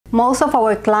Most of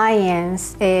our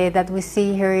clients that we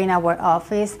see here in our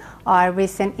office are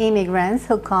recent immigrants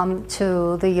who come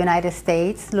to the United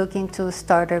States looking to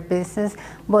start their business,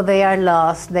 but they are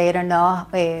lost. They don't know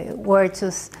where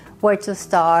to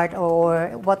start,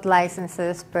 or what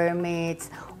licenses,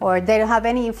 permits, or they don't have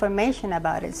any information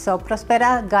about it. So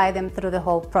Prospera guide them through the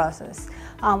whole process.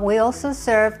 We also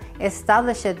serve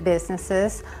established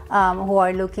businesses who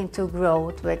are looking to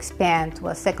grow, to expand to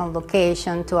a second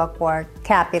location, to acquire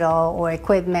capital or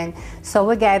equipment. So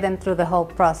we guide them through the whole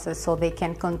process so they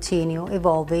can continue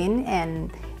evolving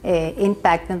and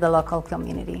impacting the local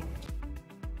community.